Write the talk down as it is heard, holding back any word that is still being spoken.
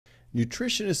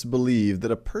Nutritionists believe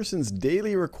that a person's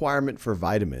daily requirement for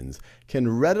vitamins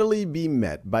can readily be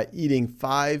met by eating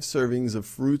 5 servings of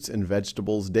fruits and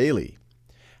vegetables daily.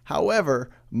 However,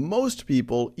 most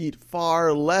people eat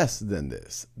far less than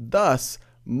this. Thus,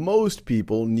 most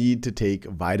people need to take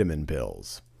vitamin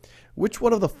pills. Which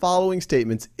one of the following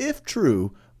statements, if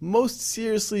true, most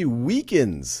seriously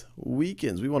weakens? We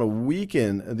want to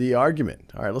weaken the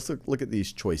argument. All right, let's look at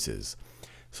these choices.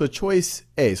 So choice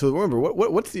A. So remember,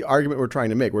 what's the argument we're trying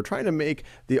to make? We're trying to make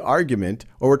the argument,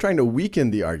 or we're trying to weaken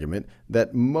the argument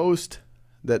that most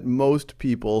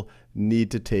people need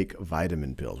to take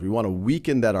vitamin pills. We want to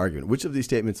weaken that argument. Which of these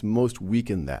statements most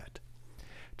weaken that?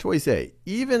 Choice A.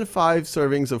 Even 5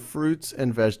 servings of fruits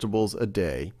and vegetables a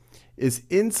day is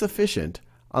insufficient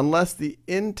unless the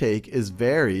intake is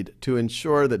varied to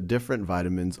ensure that different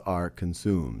vitamins are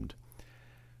consumed.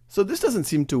 So this doesn't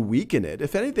seem to weaken it.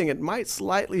 If anything, it might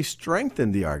slightly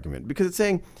strengthen the argument, because it's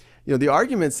saying, the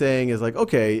argument saying is like,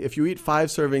 okay, if you eat 5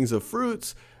 servings of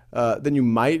fruits, then you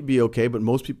might be okay, but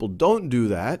most people don't do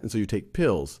that, and so you take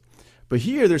pills. But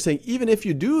here they're saying even if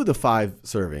you do the 5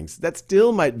 servings, that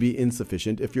still might be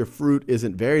insufficient if your fruit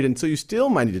isn't varied, and so you still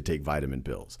might need to take vitamin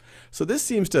pills. So this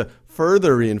seems to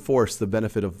further reinforce the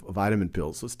benefit of vitamin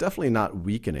pills. So it's definitely not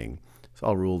weakening. So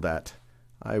I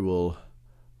will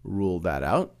rule that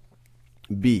out.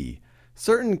 B.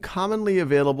 Certain commonly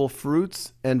available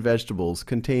fruits and vegetables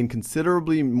contain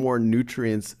considerably more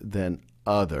nutrients than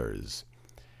others.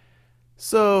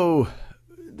 So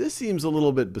this seems a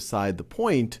little bit beside the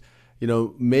point.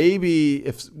 Maybe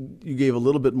if you gave a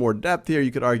little bit more depth here,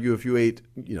 you could argue if you ate,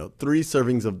 3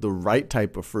 servings of the right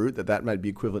type of fruit, that might be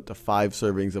equivalent to 5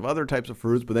 servings of other types of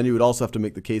fruits. But then you would also have to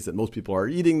make the case that most people are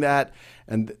eating that.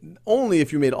 And only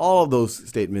if you made all of those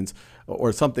statements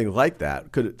or something like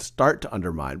that could it start to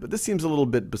undermine. But this seems a little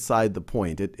bit beside the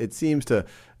point. It seems to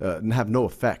have no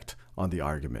effect on the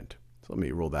argument. So let me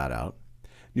rule that out.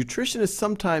 Nutritionists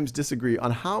sometimes disagree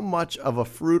on how much of a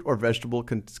fruit or vegetable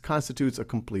constitutes a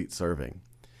complete serving.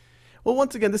 Well,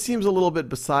 once again, this seems a little bit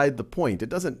beside the point. It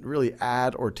doesn't really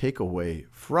add or take away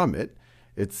from it.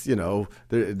 It's,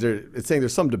 it's saying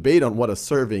there's some debate on what a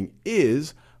serving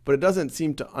is, but it doesn't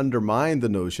seem to undermine the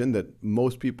notion that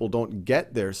most people don't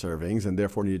get their servings and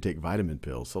therefore need to take vitamin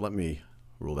pills. So let me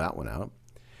rule that one out.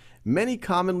 Many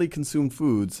commonly consumed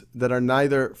foods that are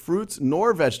neither fruits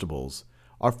nor vegetables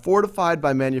are fortified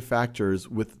by manufacturers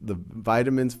with the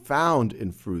vitamins found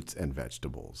in fruits and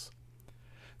vegetables.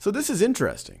 So this is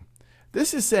interesting.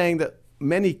 This is saying that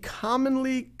many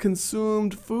commonly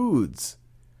consumed foods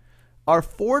are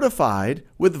fortified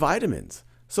with vitamins.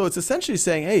 So it's essentially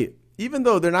saying, hey, even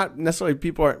though they're not necessarily,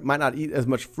 might not eat as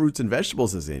much fruits and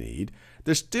vegetables as they need,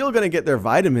 they're still going to get their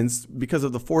vitamins because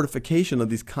of the fortification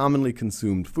of these commonly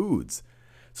consumed foods.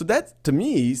 So that, to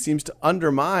me, seems to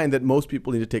undermine that most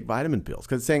people need to take vitamin pills,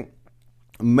 because it's saying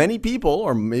many people,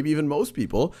 or maybe even most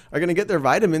people, are going to get their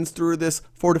vitamins through this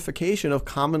fortification of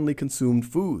commonly consumed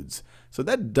foods. So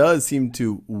that does seem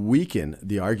to weaken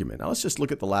the argument. Now let's just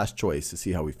look at the last choice to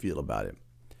see how we feel about it.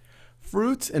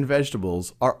 Fruits and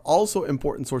vegetables are also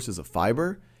important sources of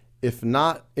fiber, if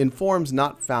not in forms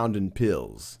not found in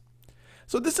pills.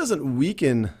 So this doesn't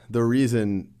weaken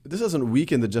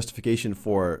the justification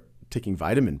for taking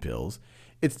vitamin pills.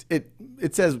 It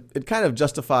says, it kind of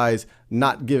justifies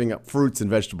not giving up fruits and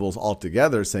vegetables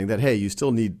altogether, saying that, hey, you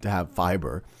still need to have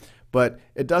fiber. But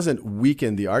it doesn't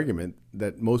weaken the argument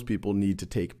that most people need to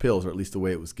take pills, or at least the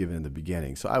way it was given in the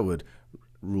beginning. So I would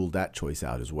rule that choice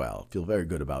out as well. Feel very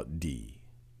good about D.